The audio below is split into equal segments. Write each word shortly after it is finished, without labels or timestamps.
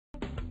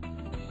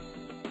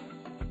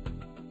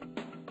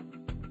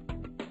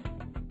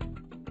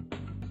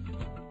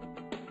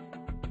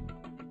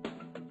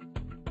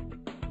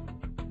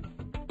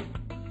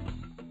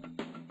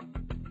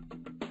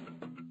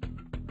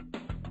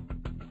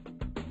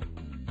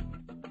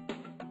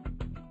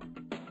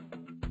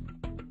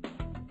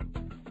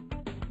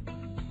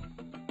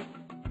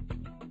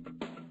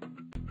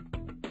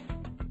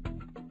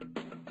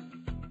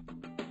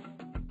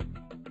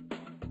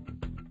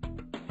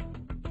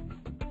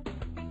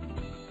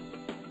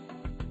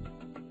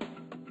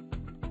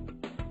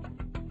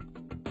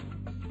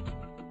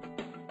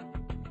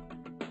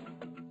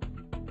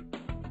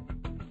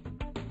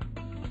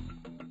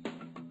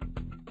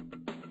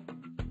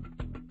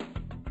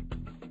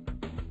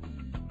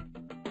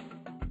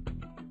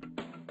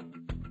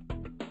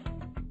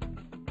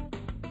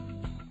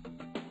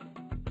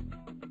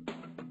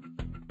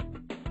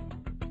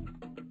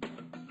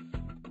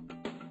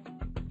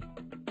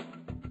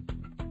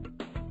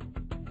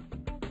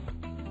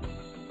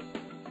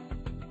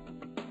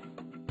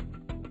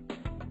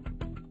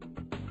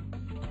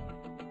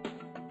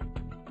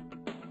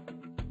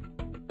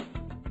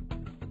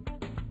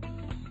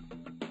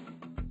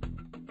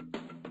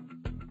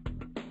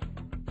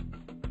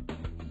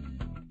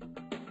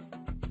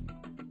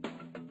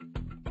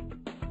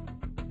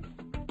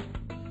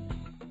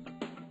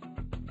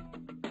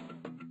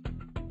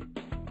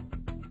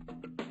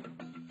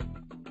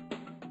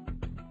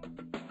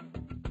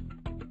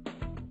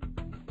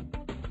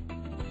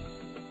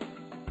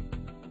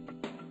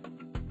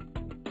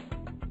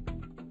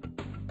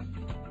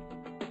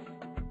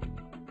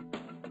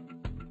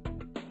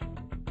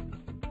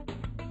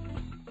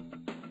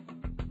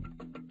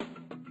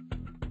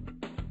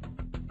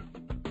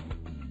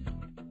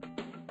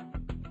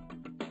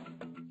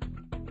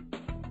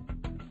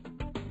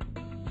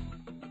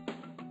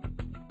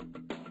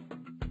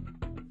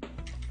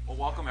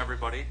welcome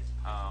everybody.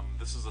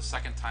 This is the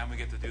second time we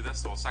get to do this,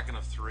 so a second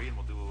of three, and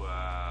we'll do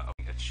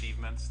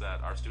achievements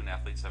that our student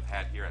athletes have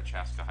had here at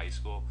Chaska High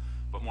School,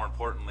 but more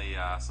importantly,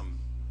 some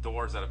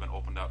doors that have been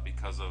opened up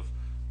because of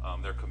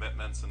their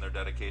commitments and their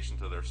dedication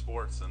to their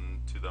sports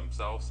and to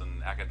themselves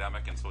and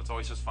academic, and so it's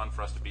always just fun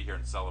for us to be here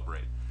and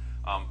celebrate.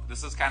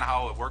 This is kind of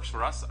how it works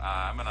for us.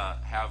 I'm going to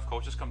have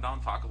coaches come down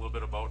and talk a little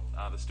bit about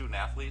the student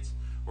athletes.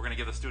 We're going to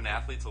give the student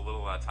athletes a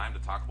little time to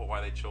talk about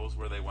why they chose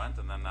where they went,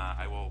 and then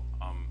I will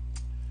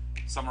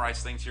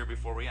summarize things here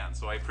before we end.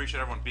 So I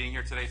appreciate everyone being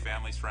here today,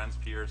 families, friends,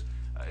 peers.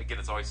 Again,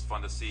 it's always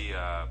fun to see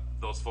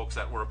those folks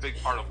that were a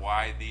big part of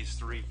why these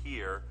three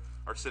here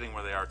are sitting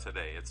where they are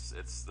today.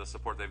 It's the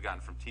support they've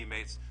gotten from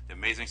teammates, the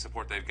amazing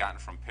support they've gotten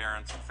from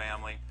parents and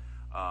family,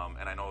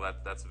 and I know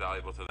that that's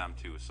valuable to them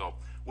too. So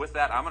with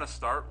that, I'm going to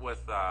start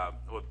with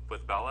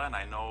Bella, and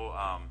I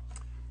know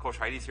Coach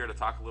Heidi's here to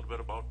talk a little bit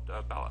about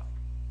Bella.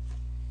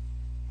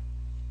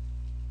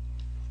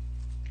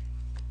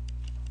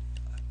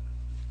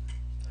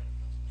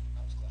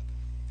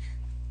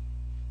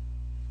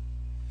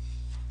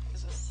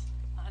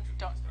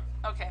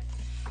 Okay.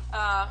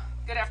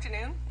 Good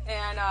afternoon,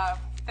 and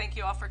thank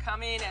you all for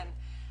coming. And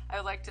I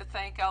would like to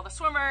thank all the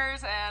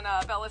swimmers and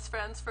Bella's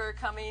friends for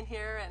coming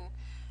here.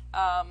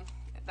 And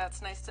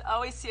that's nice to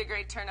always see a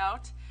great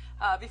turnout.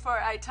 Before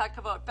I talk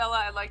about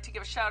Bella, I'd like to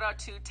give a shout out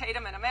to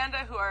Tatum and Amanda,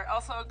 who are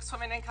also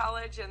swimming in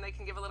college, and they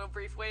can give a little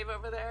brief wave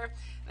over there.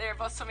 They're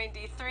both swimming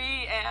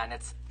D3, and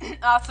it's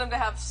awesome to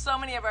have so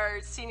many of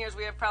our seniors.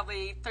 We have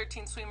probably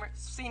 13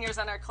 seniors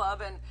on our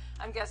club, and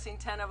I'm guessing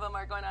 10 of them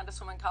are going on to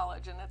swim in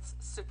college, and it's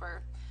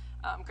super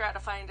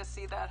gratifying to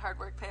see that hard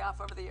work pay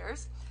off over the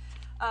years.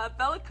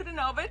 Bella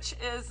Kudinovic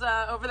is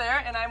over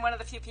there, and I'm one of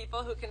the few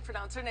people who can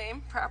pronounce her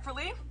name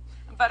properly,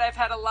 but I've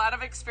had a lot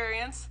of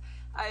experience.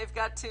 I've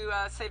got to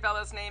say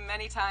Bella's name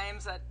many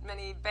times at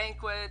many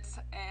banquets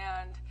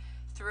and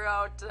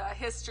throughout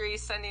history,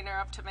 sending her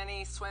up to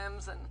many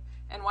swims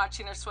and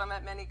watching her swim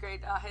at many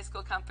great high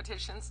school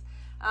competitions.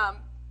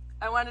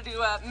 I want to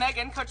do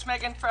Megan. Coach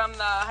Megan from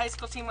the high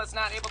school team was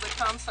not able to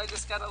come, so I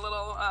just got a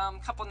little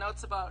couple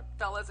notes about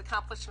Bella's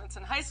accomplishments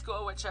in high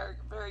school, which are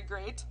very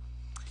great.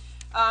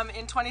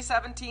 In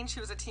 2017, she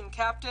was a team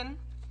captain.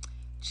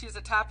 She was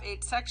a top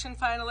 8 section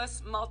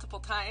finalist multiple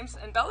times,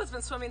 and Bella's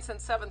been swimming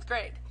since 7th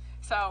grade.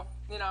 So,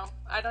 you know,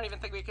 I don't even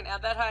think we can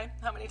add that high,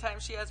 how many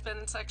times she has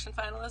been section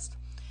finalist.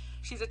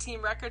 She's a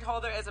team record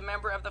holder as a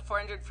member of the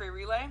 400 free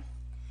relay,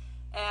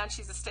 and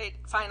she's a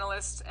state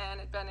finalist and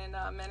had been in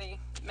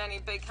many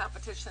big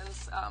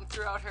competitions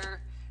throughout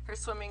her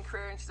swimming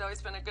career, and she's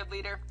always been a good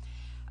leader.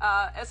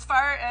 As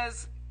far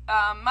as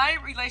my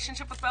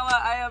relationship with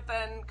Bella, I have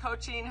been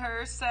coaching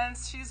her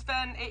since she's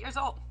been 8 years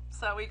old,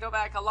 so we go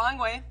back a long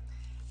way.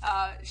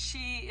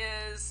 She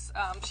was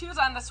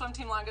on the swim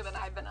team longer than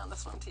I've been on the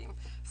swim team.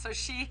 So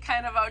she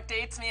kind of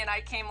outdates me, and I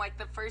came like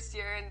the first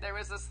year, and there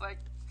was this like,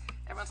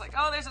 everyone's like,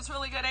 oh, there's this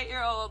really good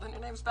 8-year-old, and her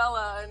name's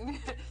Bella, and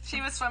she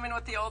was swimming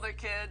with the older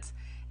kids.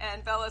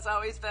 And Bella's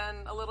always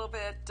been a little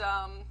bit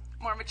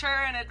more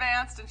mature and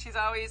advanced, and she's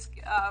always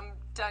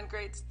done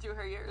great through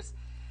her years.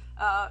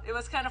 It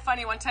was kind of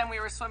funny, one time we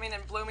were swimming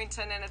in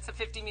Bloomington, and it's a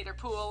 50-meter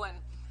pool, and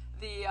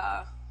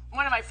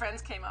one of my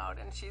friends came out,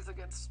 and she's a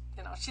good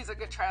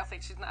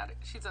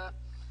triathlete.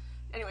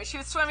 Anyway, she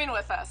was swimming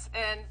with us,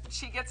 and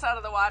she gets out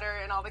of the water,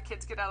 and all the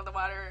kids get out of the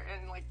water,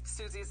 and like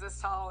Susie's this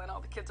tall, and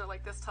all the kids are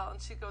like this tall,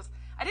 and she goes,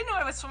 I didn't know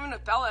I was swimming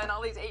with Bella and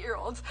all these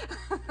 8-year-olds.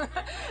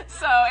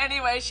 So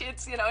anyway,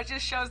 it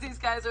just shows these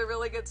guys are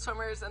really good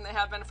swimmers, and they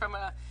have been from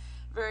a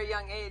very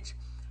young age.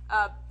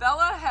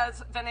 Bella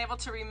has been able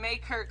to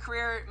remake her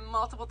career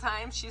multiple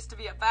times. She used to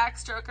be a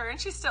backstroker,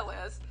 and she still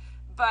is.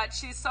 But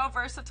she's so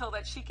versatile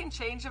that she can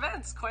change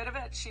events quite a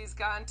bit. She's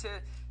gone to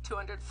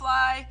 200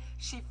 fly.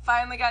 She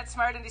finally got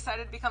smart and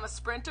decided to become a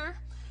sprinter.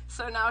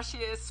 So now she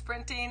is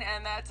sprinting,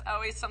 and that's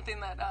always something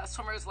that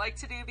swimmers like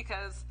to do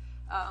because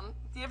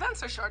the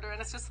events are shorter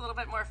and it's just a little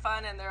bit more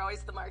fun, and they're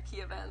always the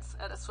marquee events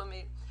at a swim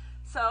meet.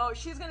 So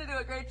she's going to do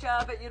a great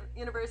job at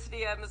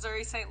University of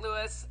Missouri St.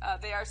 Louis.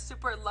 They are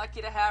super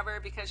lucky to have her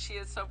because she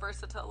is so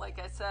versatile, like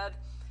I said.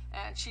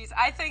 And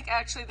I think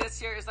actually this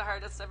year is the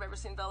hardest I've ever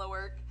seen Bella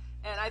work.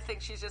 And I think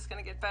she's just going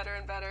to get better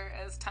and better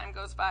as time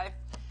goes by.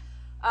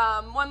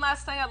 One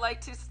last thing, I'd like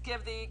to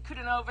give the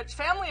Kudinovic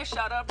family a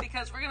shout out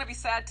because we're going to be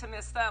sad to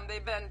miss them.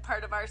 They've been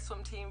part of our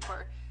swim team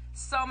for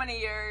so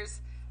many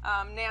years.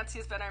 Nancy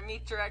has been our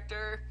meet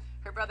director.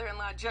 Her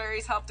brother-in-law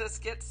Jerry's helped us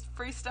get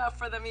free stuff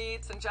for the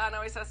meets, and John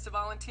always has to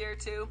volunteer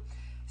too.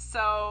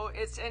 So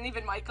and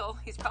even Michael,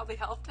 he's probably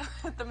helped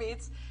at the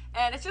meets.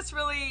 And it's just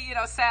really,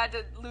 sad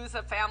to lose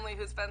a family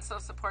who's been so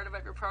supportive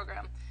of your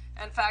program.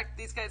 In fact,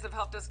 these guys have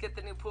helped us get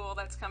the new pool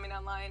that's coming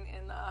online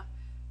in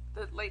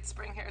the late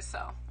spring here.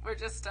 So we're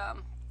just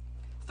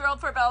thrilled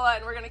for Bella,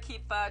 and we're going to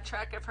keep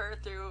track of her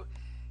through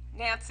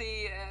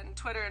Nancy and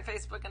Twitter and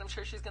Facebook, and I'm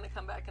sure she's going to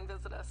come back and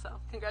visit us. So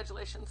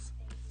congratulations.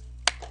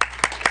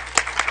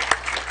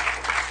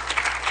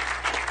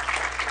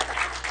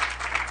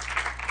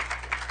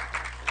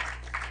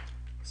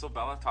 So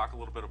Bella, talk a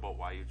little bit about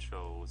why you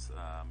chose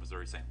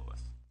Missouri St.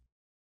 Louis.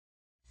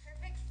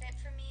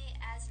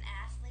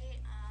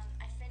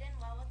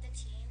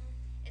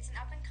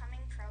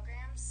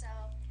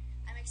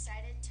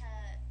 excited to,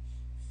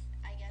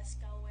 I guess,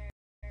 go where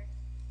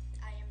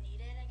I am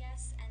needed, I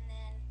guess. And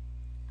then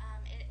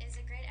it is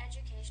a great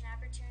education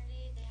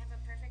opportunity. They have a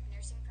perfect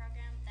nursing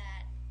program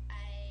that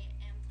I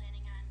am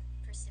planning on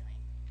pursuing.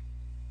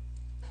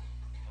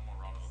 One more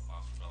round of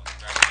applause for Bella.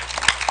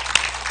 Congratulations.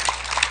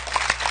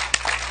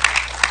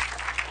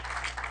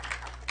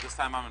 This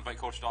time I'm going to invite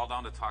Coach Dahl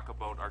down to talk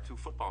about our two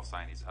football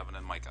signees, Evan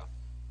and Micah.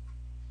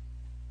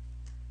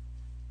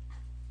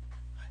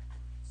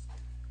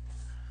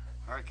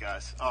 All right,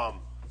 guys.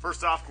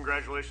 First off,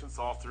 congratulations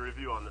to all three of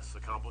you on this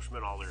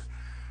accomplishment. All their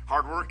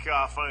hard work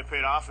finally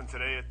paid off, and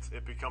today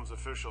it becomes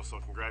official.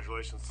 So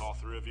congratulations to all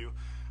three of you,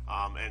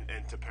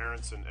 and to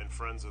parents and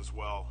friends as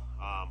well.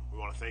 We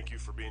want to thank you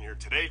for being here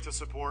today to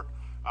support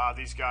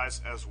these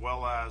guys, as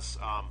well as,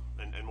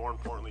 and more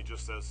importantly,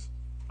 just as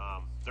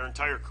their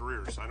entire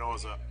careers. I know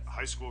as a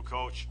high school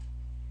coach,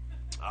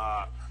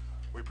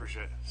 we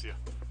appreciate it. See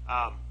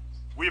ya.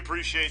 We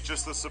appreciate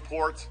just the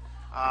support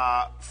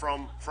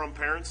from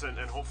parents, and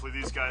hopefully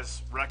these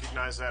guys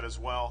recognize that as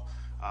well.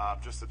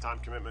 Just the time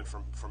commitment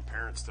from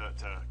parents to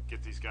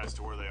get these guys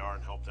to where they are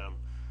and help them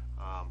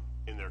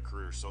in their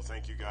careers. So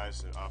thank you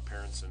guys,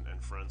 parents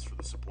and friends, for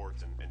the support,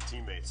 and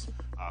teammates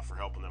for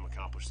helping them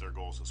accomplish their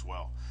goals as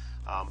well.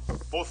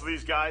 Both of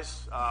these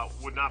guys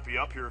would not be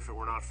up here if it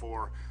were not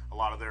for a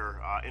lot of their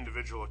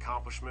individual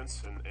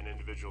accomplishments and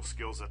individual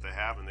skills that they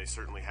have, and they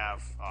certainly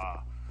have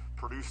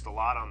produced a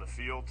lot on the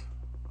field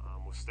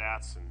with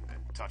stats and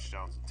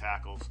touchdowns and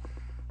tackles,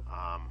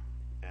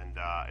 and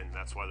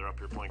that's why they're up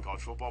here playing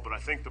college football. But I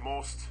think the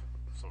most,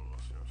 some of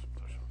us, some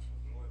touchdowns.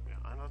 Yeah,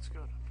 I know, it's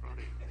good. I'm proud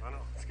of you. I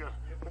know, it's good.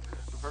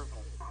 Perfect.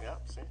 Yeah,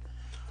 see.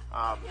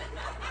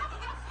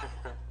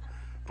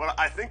 But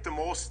I think the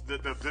most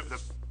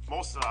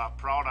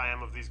proud I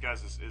am of these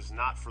guys is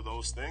not for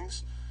those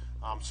things.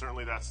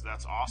 Certainly that's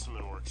awesome,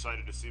 and we're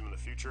excited to see them in the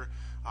future.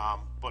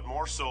 But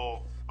more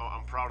so,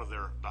 I'm proud of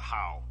the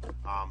how,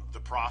 the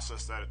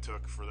process that it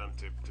took for them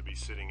to be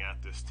sitting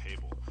at this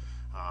table.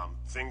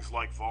 Things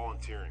like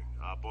volunteering.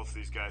 Both of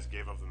these guys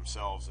gave of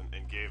themselves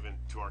and gave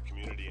into our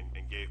community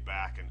and gave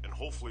back, and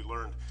hopefully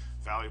learned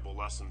valuable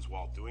lessons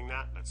while doing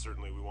that. That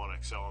certainly we want to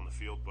excel on the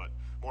field, but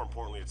more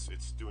importantly,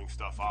 it's doing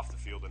stuff off the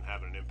field and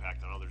having an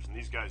impact on others. And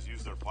these guys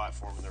use their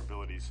platform and their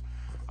abilities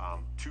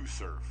to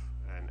serve,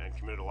 and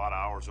committed a lot of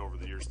hours over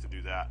the years to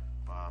do that.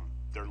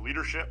 Their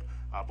leadership,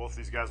 both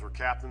these guys were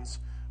captains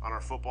on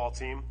our football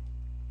team.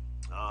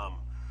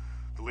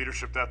 The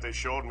leadership that they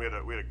showed, and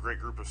we had a great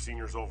group of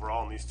seniors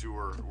overall, and these two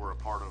were a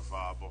part of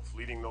both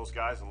leading those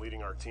guys and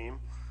leading our team.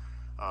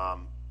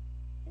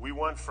 We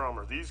went from,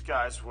 or these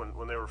guys,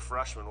 when they were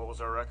freshmen, what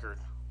was our record?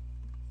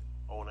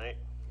 0-8?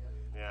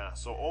 Yeah,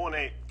 so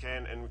 0-8,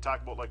 and we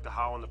talked about like the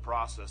how and the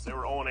process. They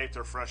were 0-8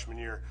 their freshman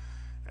year,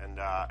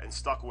 and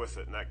stuck with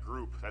it. And that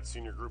group, that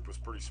senior group, was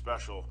pretty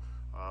special.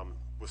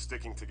 Was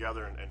sticking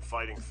together and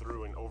fighting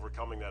through and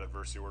overcoming that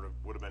adversity.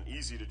 Would have been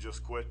easy to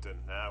just quit and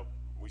now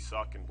we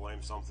suck and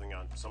blame something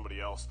on somebody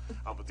else.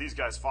 But these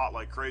guys fought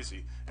like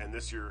crazy, and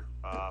this year,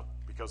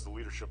 because of the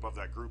leadership of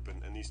that group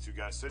and these two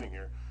guys sitting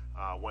here,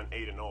 went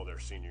 8-0 their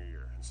senior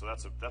year. And so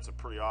that's a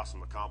pretty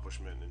awesome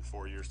accomplishment in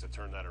 4 years to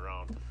turn that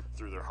around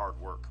through their hard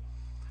work.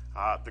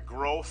 The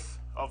growth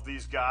of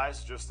these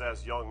guys, just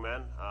as young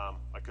men,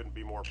 I couldn't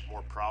be more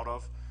proud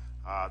of.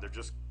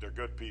 They're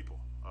good people.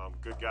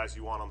 Good guys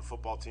you want on the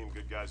football team,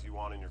 good guys you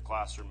want in your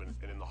classroom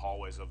and in the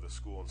hallways of the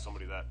school, and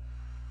somebody that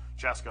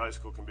Chaska High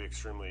School can be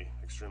extremely,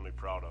 extremely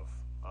proud of.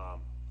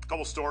 A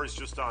couple stories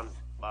just on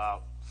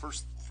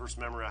first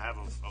memory I have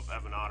of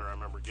Evan Otter. I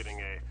remember getting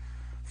a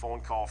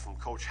phone call from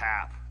Coach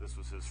Happ. This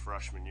was his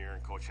freshman year,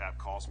 and Coach Happ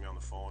calls me on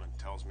the phone and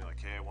tells me, like,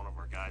 hey, one of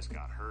our guys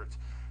got hurt.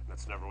 And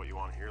that's never what you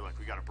want to hear. Like,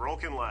 we got a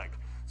broken leg.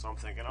 So I'm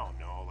thinking, oh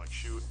no, like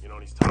shoot, and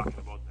he's talking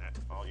about that,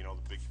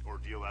 the big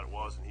ordeal that it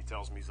was, and he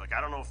tells me, he's like,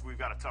 I don't know if we've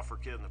got a tougher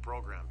kid in the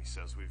program. He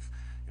says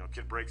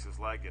kid breaks his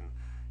leg, and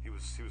he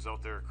was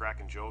out there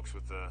cracking jokes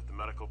with the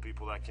medical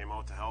people that came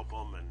out to help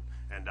him,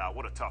 and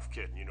what a tough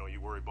kid.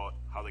 You worry about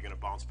how they're going to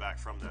bounce back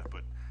from that,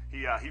 but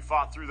he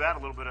fought through that, a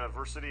little bit of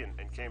adversity,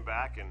 and came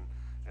back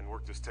and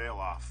worked his tail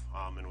off,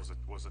 and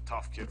was a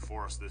tough kid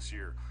for us this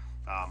year.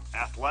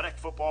 Athletic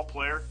football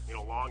player,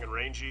 long and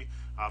rangy,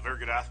 very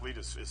good athlete,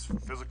 is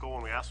physical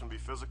when we ask him to be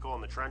physical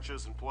in the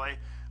trenches and play,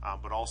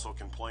 but also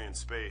can play in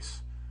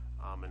space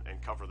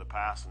and cover the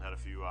pass, and had a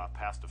few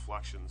pass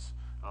deflections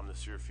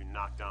this year, a few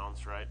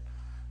knockdowns, right,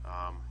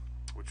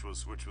 which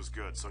was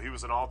good. So he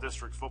was an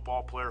all-district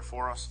football player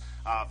for us,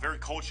 very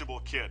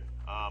coachable kid,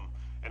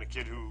 and a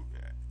kid who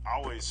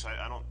always,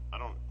 I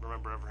don't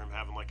remember ever him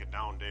having like a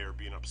down day or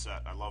being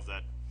upset. I love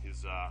that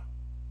his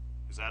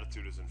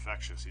attitude is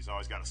infectious. He's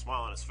always got a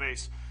smile on his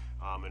face,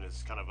 and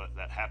is kind of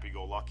that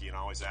happy-go-lucky, and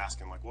always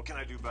asking, like, what can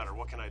I do better?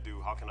 What can I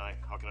do? How can I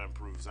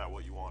improve? Is that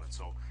what you wanted?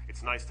 So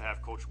it's nice to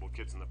have coachable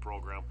kids in the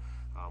program.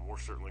 We're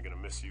certainly going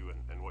to miss you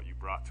and what you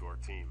brought to our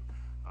team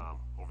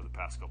over the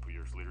past couple of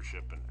years,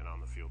 leadership and on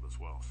the field as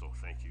well. So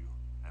thank you,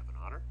 Evan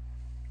Otter.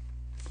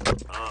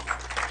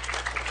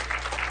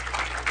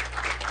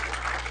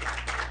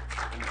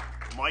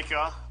 And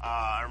Micah,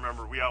 I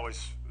remember we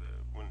always,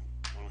 when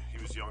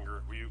was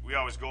younger. We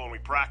always go and we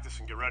practice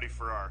and get ready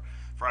for our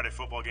Friday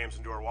football games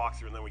and do our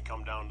walkthrough, and then we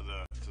come down to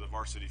the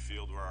varsity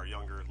field where our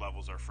younger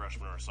levels, our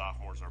freshmen, our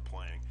sophomores are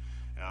playing.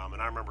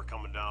 And I remember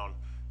coming down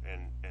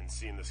and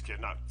seeing this kid.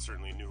 Not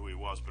certainly knew who he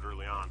was, but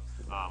early on,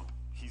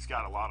 he's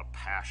got a lot of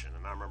passion.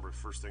 And I remember the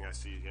first thing I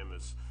see him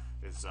is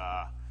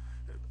I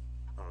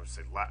don't want to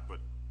say but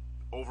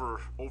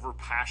over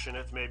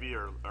passionate maybe,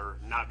 or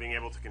not being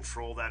able to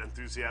control that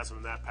enthusiasm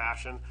and that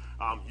passion.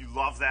 You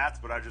love that,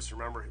 but I just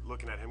remember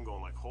looking at him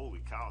going like,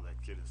 holy cow,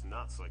 that kid is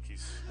nuts. Like he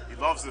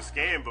loves this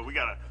game, but we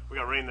gotta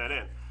rein that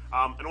in.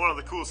 And one of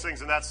the coolest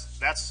things, and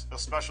that's a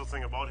special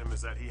thing about him,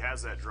 is that he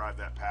has that drive,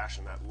 that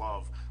passion, that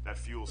love that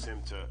fuels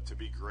him to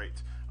be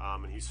great.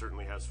 And he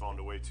certainly has found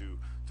a way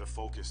to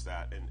focus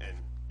that and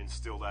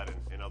instill that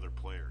in other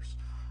players.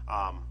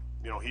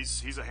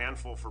 He's a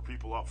handful for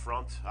people up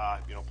front.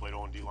 Played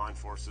O&D line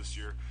for us this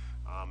year.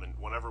 And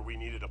whenever we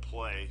needed a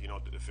play,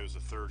 if it was a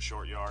third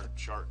short yard,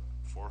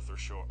 fourth or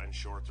short,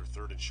 or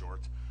third and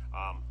short,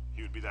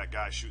 he would be that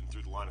guy shooting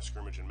through the line of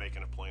scrimmage and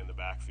making a play in the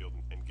backfield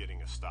and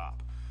getting a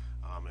stop.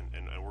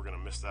 And we're going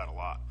to miss that a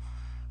lot.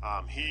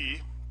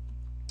 He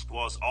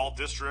was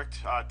all-district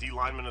D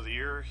lineman of the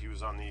year. He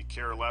was on the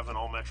CARE 11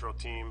 All-Metro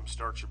team,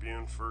 Star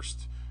Tribune,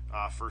 first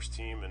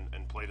team,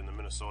 and played in the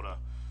Minnesota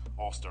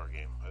All-Star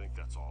game. I think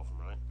that's all of them,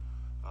 right?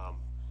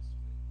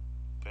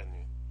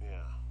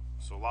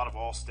 So a lot of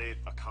all-state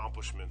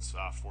accomplishments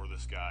for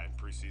this guy and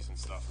preseason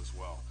stuff as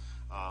well.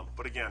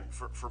 But again,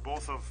 for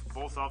both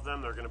of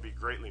them, they're going to be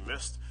greatly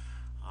missed.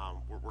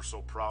 We're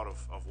so proud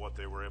of what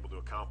they were able to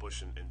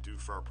accomplish and do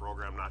for our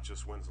program, not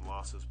just wins and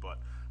losses, but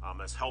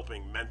as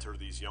helping mentor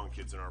these young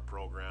kids in our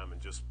program and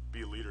just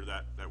be a leader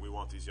that we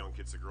want these young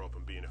kids to grow up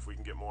and be. And if we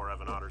can get more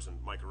Evan Otters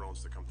and Micah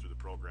Rones to come through the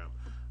program,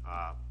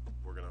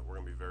 we're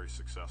gonna be very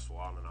successful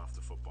on and off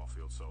the football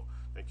field. So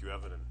thank you,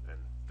 Evan, and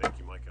thank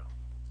you, Micah.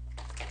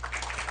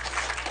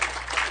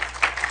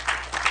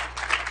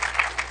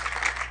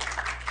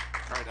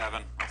 All right,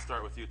 Evan, I'll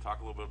start with you.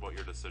 Talk a little bit about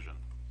your decision.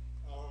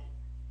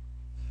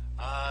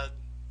 I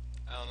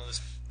don't know.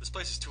 This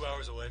place is 2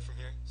 hours away from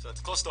here, so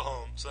it's close to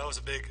home. So that was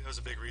a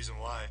big reason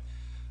why.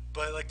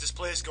 But like this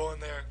place,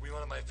 going there, we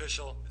went on my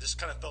official. It just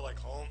kind of felt like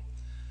home.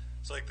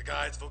 So like the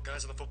guys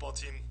on the football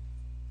team,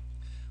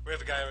 we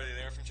have a guy already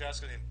there from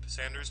Chaska named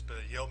Sanders, but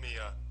he helped me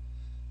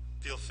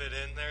feel fit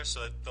in there.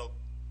 So it felt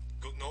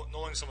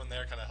knowing someone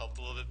there kind of helped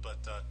a little bit.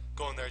 But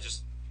going there,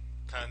 just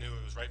kind of knew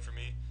it was right for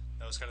me.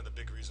 That was kind of the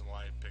big reason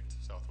why I picked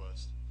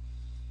Southwest.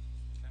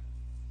 Okay,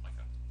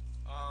 Micah.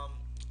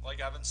 Like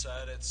Evan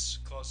said, it's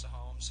close to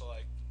home, so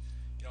like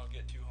you don't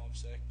get too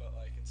homesick, but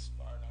like it's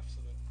far enough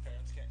so that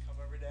parents can't come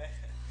every day.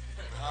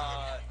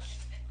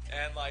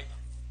 And like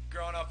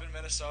growing up in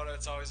Minnesota,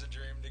 it's always a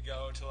dream to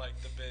go to like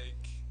the big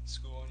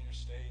school in your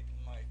state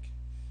and like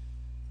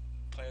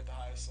play at the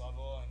highest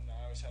level. And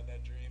I always had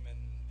that dream, and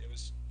it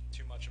was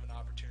too much of an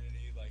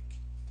opportunity like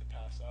to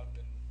pass up.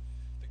 And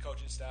the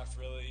coaching staff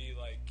really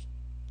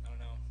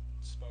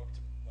spoke to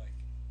like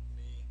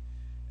me,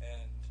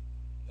 and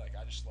like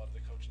I just love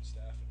the coaching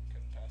staff and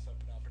couldn't pass up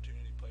an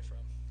opportunity to play for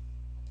them.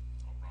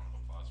 Oh, round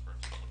of applause for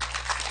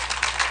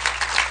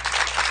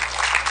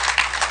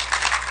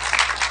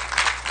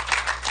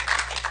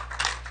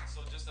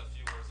So just a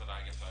few words that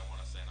I guess I want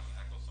to say, and I'm going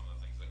to echo some of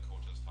the things that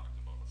Coach has talked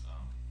about.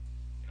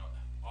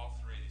 All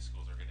three of these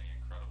schools are getting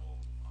incredible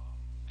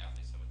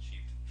athletes, have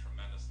achieved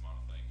tremendous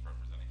amount of things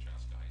representing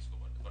Chaska High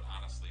School. But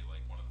honestly,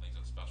 like one of the things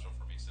that's special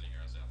for me sitting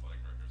here as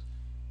athletic directors,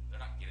 they're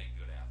not getting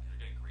good athletes,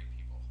 they're getting great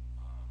people.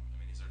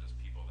 These are just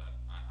people that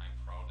I'm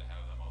proud to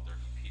have them out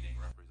there competing,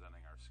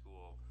 representing our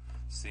school,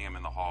 seeing them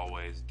in the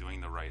hallways,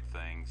 doing the right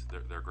things.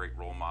 They're great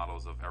role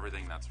models of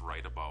everything that's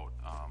right about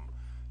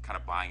kind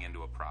of buying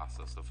into a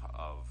process of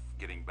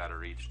getting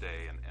better each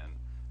day. And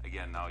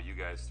again, now you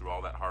guys, through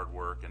all that hard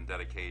work and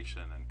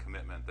dedication and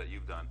commitment that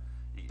you've done,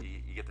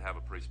 you get to have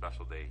a pretty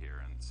special day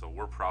here. And so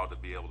we're proud to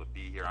be able to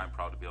be here. I'm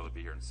proud to be able to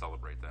be here and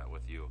celebrate that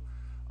with you.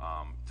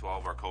 To all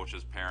of our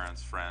coaches,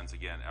 parents, friends,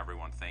 again,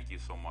 everyone, thank you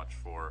so much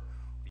for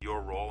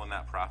your role in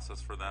that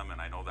process for them,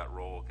 and I know that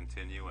role will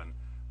continue. And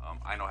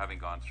I know, having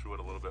gone through it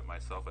a little bit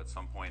myself, at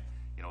some point,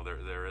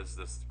 there is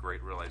this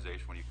great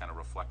realization when you kind of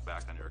reflect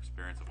back on your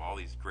experience of all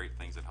these great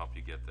things that helped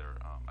you get there.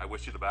 I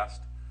wish you the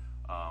best.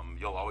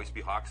 You'll always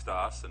be Hawks to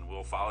us, and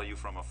we'll follow you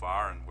from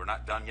afar, and we're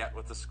not done yet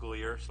with the school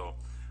year, so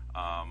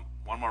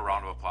one more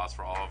round of applause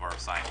for all of our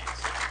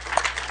signees.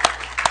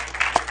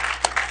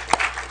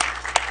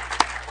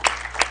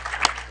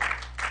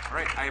 All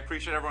right, I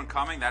appreciate everyone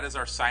coming. That is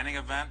our signing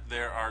event.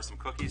 There are some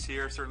cookies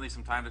here, certainly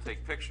some time to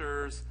take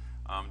pictures,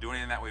 do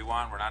anything that we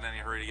want. We're not in any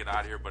hurry to get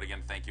out of here, but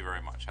again, thank you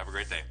very much. Have a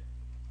great day.